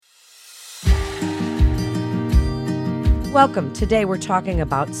Welcome. Today we're talking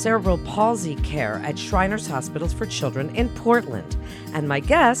about cerebral palsy care at Shriners Hospitals for Children in Portland. And my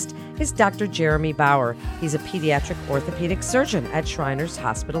guest is Dr. Jeremy Bauer. He's a pediatric orthopedic surgeon at Shriners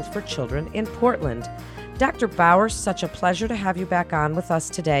Hospitals for Children in Portland. Dr. Bauer, such a pleasure to have you back on with us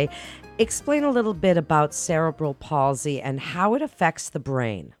today. Explain a little bit about cerebral palsy and how it affects the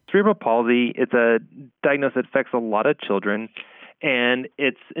brain. Cerebral palsy is a diagnosis that affects a lot of children, and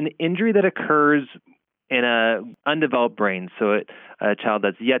it's an injury that occurs in an undeveloped brain. So a child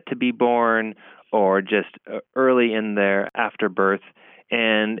that's yet to be born or just early in their after birth.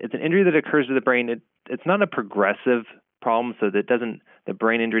 And it's an injury that occurs to the brain. It's not a progressive problem, so that the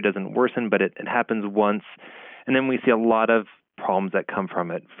brain injury doesn't worsen, but it happens once. And then we see a lot of problems that come from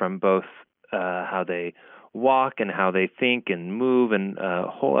it, from both how they walk and how they think and move, and a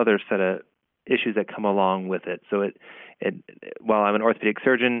whole other set of issues that come along with it. So while I'm an orthopedic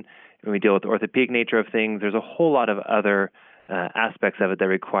surgeon, and we deal with the orthopedic nature of things, there's a whole lot of other aspects of it that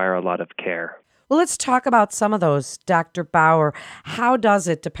require a lot of care. Well, let's talk about some of those, Dr. Bauer. How does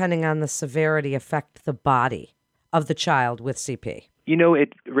it, depending on the severity, affect the body of the child with CP?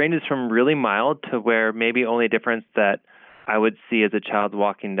 It ranges from really mild to where maybe only difference that I would see as a child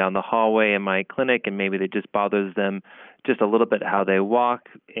walking down the hallway in my clinic, and maybe it just bothers them just a little bit how they walk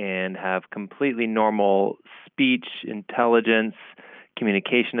and have completely normal speech, intelligence,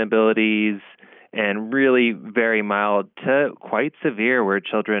 communication abilities, and really very mild to quite severe where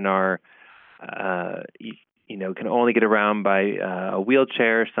children are, can only get around by a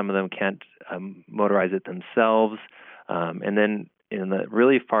wheelchair. Some of them can't motorize it themselves. And then in the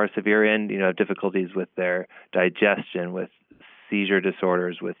really far severe end, have difficulties with their digestion, with seizure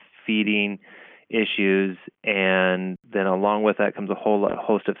disorders, with feeding issues. And then along with that comes a whole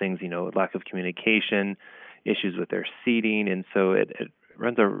host of things, lack of communication, issues with their seating. And so it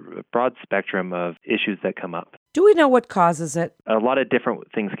runs a broad spectrum of issues that come up. Do we know what causes it? A lot of different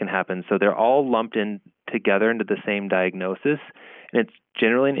things can happen. So they're all lumped in together into the same diagnosis. And it's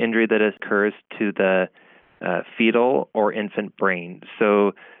generally an injury that occurs to the fetal or infant brain.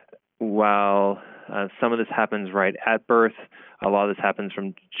 So while some of this happens right at birth, a lot of this happens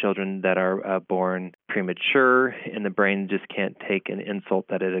from children that are born premature, and the brain just can't take an insult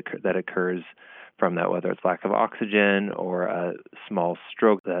that occurs from that, whether it's lack of oxygen or a small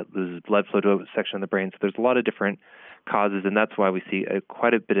stroke that loses blood flow to a section of the brain. So there's a lot of different causes, and that's why we see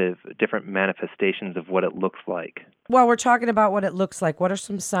quite a bit of different manifestations of what it looks like. Well, we're talking about what it looks like. What are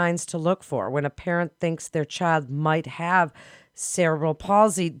some signs to look for when a parent thinks their child might have cerebral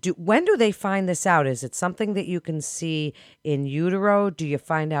palsy? When do they find this out? Is it something that you can see in utero? Do you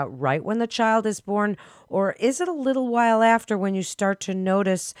find out right when the child is born? Or is it a little while after when you start to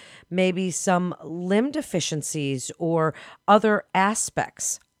notice maybe some limb deficiencies or other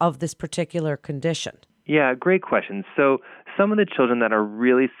aspects of this particular condition? Yeah, great question. So some of the children that are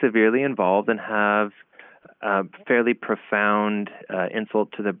really severely involved and have fairly profound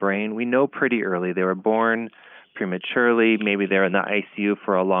insult to the brain, we know pretty early. They were born prematurely. Maybe they're in the ICU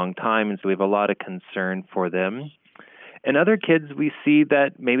for a long time, and so we have a lot of concern for them. And other kids, we see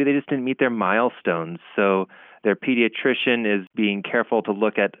that maybe they just didn't meet their milestones. So their pediatrician is being careful to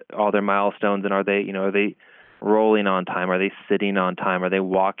look at all their milestones, and are they rolling on time? Are they sitting on time? Are they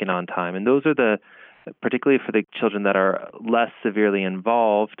walking on time? And those are particularly for the children that are less severely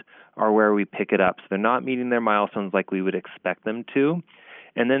involved, are where we pick it up. So they're not meeting their milestones like we would expect them to.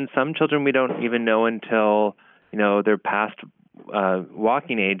 And then some children we don't even know until they're past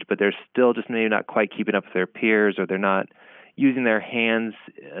walking age, but they're still just maybe not quite keeping up with their peers, or they're not using their hands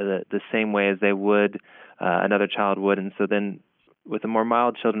the same way as they would another child would. And so then with the more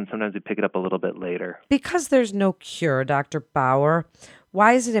mild children, sometimes we pick it up a little bit later. Because there's no cure, Dr. Bauer,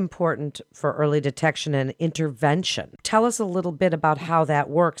 why is it important for early detection and intervention? Tell us a little bit about how that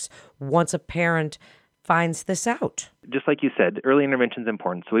works once a parent finds this out. Just like you said, early intervention is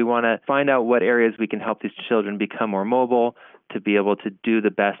important. So we want to find out what areas we can help these children become more mobile, to be able to do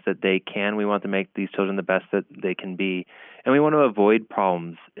the best that they can. We want to make these children the best that they can be. And we want to avoid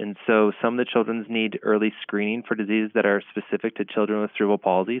problems. And so some of the children need early screening for diseases that are specific to children with cerebral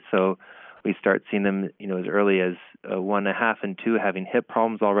palsy. So we start seeing them, as early as 1.5 and 2 having hip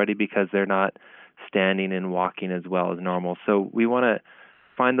problems already because they're not standing and walking as well as normal. So we want to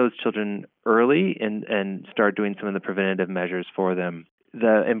find those children early and start doing some of the preventative measures for them.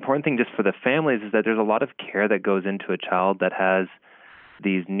 The important thing just for the families is that there's a lot of care that goes into a child that has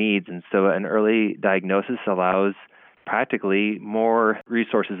these needs. And so an early diagnosis allows practically more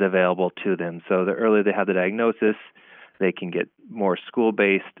resources available to them. So the earlier they have the diagnosis, they can get more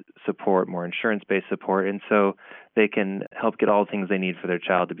school-based support, more insurance-based support. And so they can help get all the things they need for their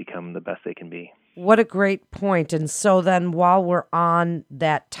child to become the best they can be. What a great point. And so then while we're on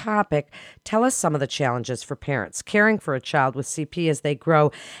that topic, tell us some of the challenges for parents caring for a child with CP as they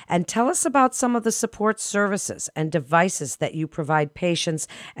grow, and tell us about some of the support services and devices that you provide patients.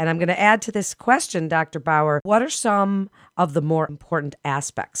 And I'm going to add to this question, Dr. Bauer, what are some of the more important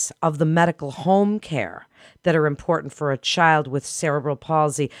aspects of the medical home care that are important for a child with cerebral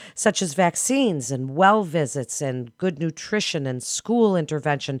palsy, such as vaccines and well visits and good nutrition and school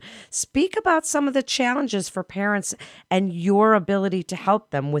intervention? Speak about some of the challenges for parents and your ability to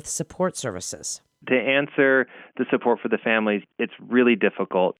help them with support services. To answer the support for the families, it's really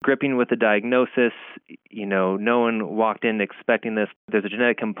difficult. Gripping with the diagnosis, no one walked in expecting this. There's a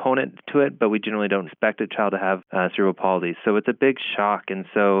genetic component to it, but we generally don't expect a child to have cerebral palsy. So it's a big shock. And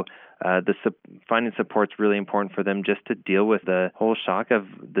so finding support's really important for them just to deal with the whole shock of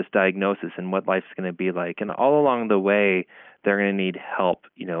this diagnosis and what life's going to be like. And all along the way, they're going to need help,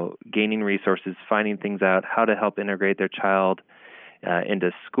 gaining resources, finding things out, how to help integrate their child into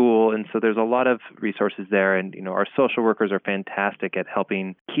school. And so there's a lot of resources there. And, our social workers are fantastic at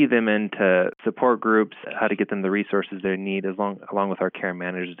helping key them into support groups, how to get them the resources they need, along with our care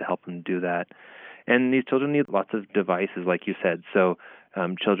managers to help them do that. And these children need lots of devices, like you said. So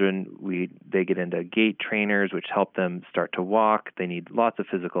children, they get into gait trainers, which help them start to walk. They need lots of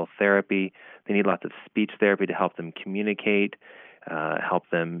physical therapy. They need lots of speech therapy to help them communicate, help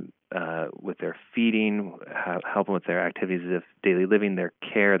them with their feeding, help them with their activities of daily living, their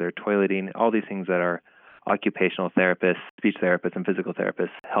care, their toileting, all these things that our occupational therapists, speech therapists, and physical therapists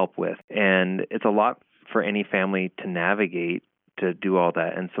help with. And it's a lot for any family to navigate to do all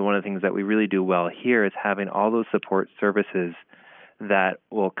that. And so one of the things that we really do well here is having all those support services that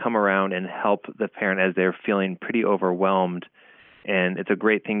will come around and help the parent as they're feeling pretty overwhelmed. And it's a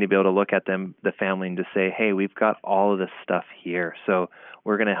great thing to be able to look at them, the family, and to say, hey, we've got all of this stuff here. So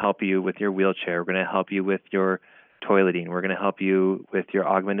we're going to help you with your wheelchair. We're going to help you with your toileting. We're going to help you with your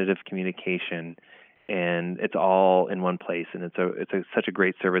augmentative communication. And it's all in one place. And it's such a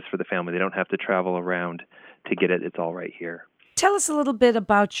great service for the family. They don't have to travel around to get it. It's all right here. Tell us a little bit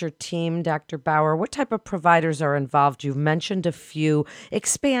about your team, Dr. Bauer. What type of providers are involved? You've mentioned a few.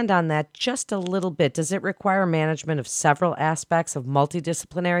 Expand on that just a little bit. Does it require management of several aspects of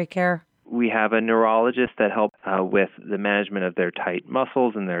multidisciplinary care? We have a neurologist that helps with the management of their tight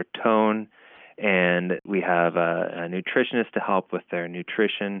muscles and their tone. And we have a nutritionist to help with their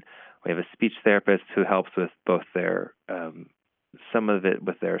nutrition. We have a speech therapist who helps with both their some of it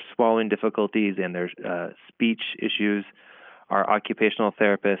with their swallowing difficulties and their speech issues. Our occupational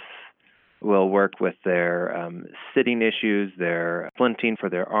therapists will work with their sitting issues, their splinting for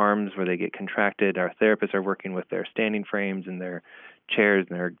their arms where they get contracted. Our therapists are working with their standing frames and their chairs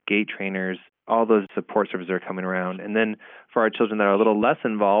and their gait trainers. All those support services are coming around. And then for our children that are a little less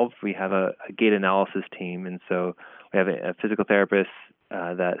involved, we have a gait analysis team. And so we have a physical therapist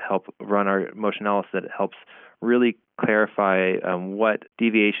that help run our motion analysis that helps really clarify what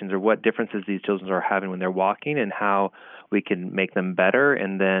deviations or what differences these children are having when they're walking and how we can make them better.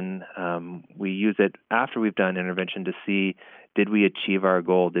 And then we use it after we've done intervention to see, did we achieve our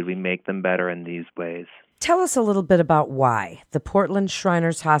goal? Did we make them better in these ways? Tell us a little bit about why the Portland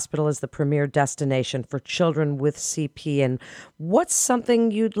Shriners Hospital is the premier destination for children with CP, and what's something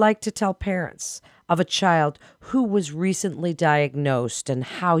you'd like to tell parents of a child who was recently diagnosed and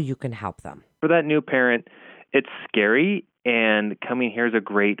how you can help them. For that new parent, it's scary, and coming here is a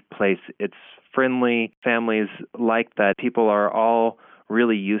great place. It's friendly. Families like that. People are all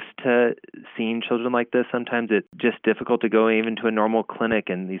really used to seeing children like this. Sometimes it's just difficult to go even to a normal clinic,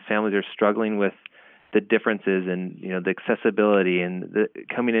 and these families are struggling with the differences and the accessibility. And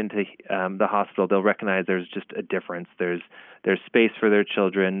coming into the hospital, they'll recognize there's just a difference. There's space for their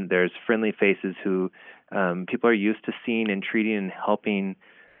children. There's friendly faces who people are used to seeing and treating and helping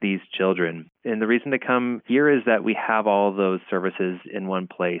these children. And the reason to come here is that we have all of those services in one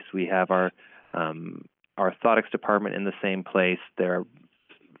place. We have our orthotics department in the same place. Their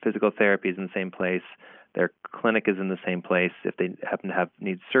physical therapy is in the same place. Their clinic is in the same place. If they happen to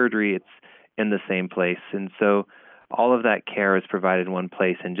need surgery, it's in the same place. And so all of that care is provided in one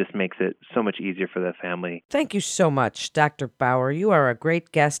place and just makes it so much easier for the family. Thank you so much, Dr. Bauer. You are a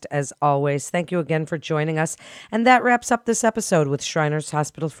great guest as always. Thank you again for joining us. And that wraps up this episode with Shriners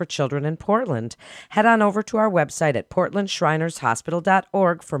Hospital for Children in Portland. Head on over to our website at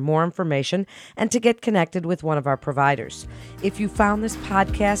portlandshrinershospital.org for more information and to get connected with one of our providers. If you found this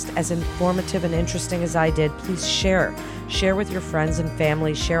podcast as informative and interesting as I did, please share. Share with your friends and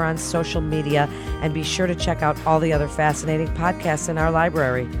family, share on social media, and be sure to check out all the other fascinating podcasts in our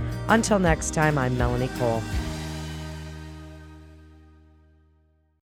library. Until next time, I'm Melanie Cole.